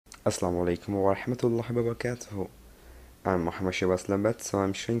Assalamu alaikum wa rahmatullahi wa barakatuh. I'm Muhammad Shabazz Lambat, so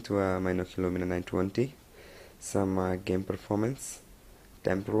I'm showing to my Nokia Lumia 920 some game performance,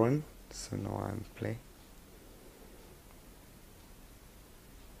 tempo run. So now I'm play.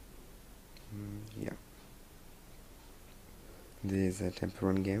 Yeah, this is a tempo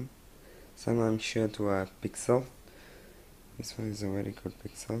run game. So now I'm sure to a pixel. This one is a very good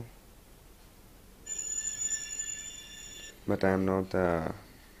pixel, but I'm not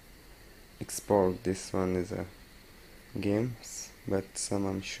export. This one is a games, but some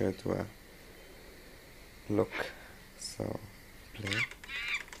I'm sure to look. So play.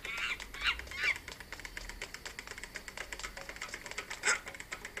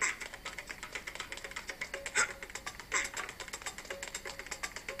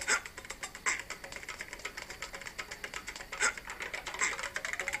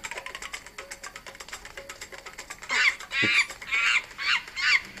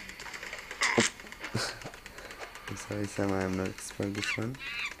 I'm sorry, Sam, I'm not expert this one.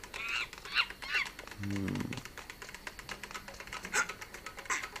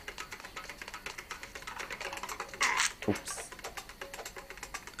 Oops.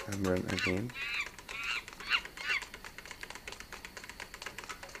 I'm run again.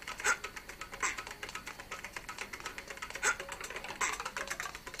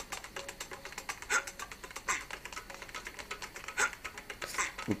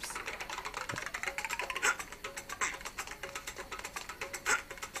 Oops.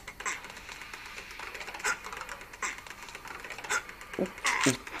 Oop,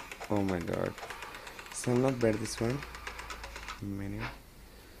 oop. Oh my god. So I'm not bad this one. Menu.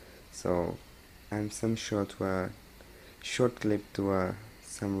 So I'm some short short clip to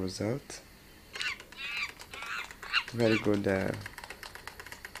some result. Very good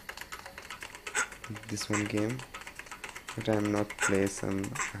this one game. But I'm not play some.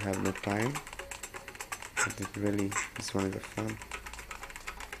 I have no time. But it really this one is a fun.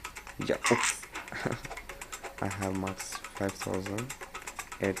 Yeah. Oops. I have marks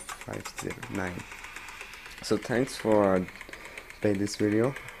 5,8509. So thanks for play this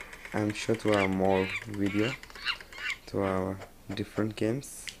video. I'm sure to have more video to our different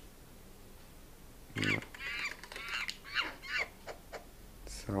games. Yeah.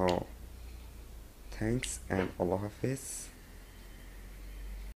 So thanks and Allah Hafiz.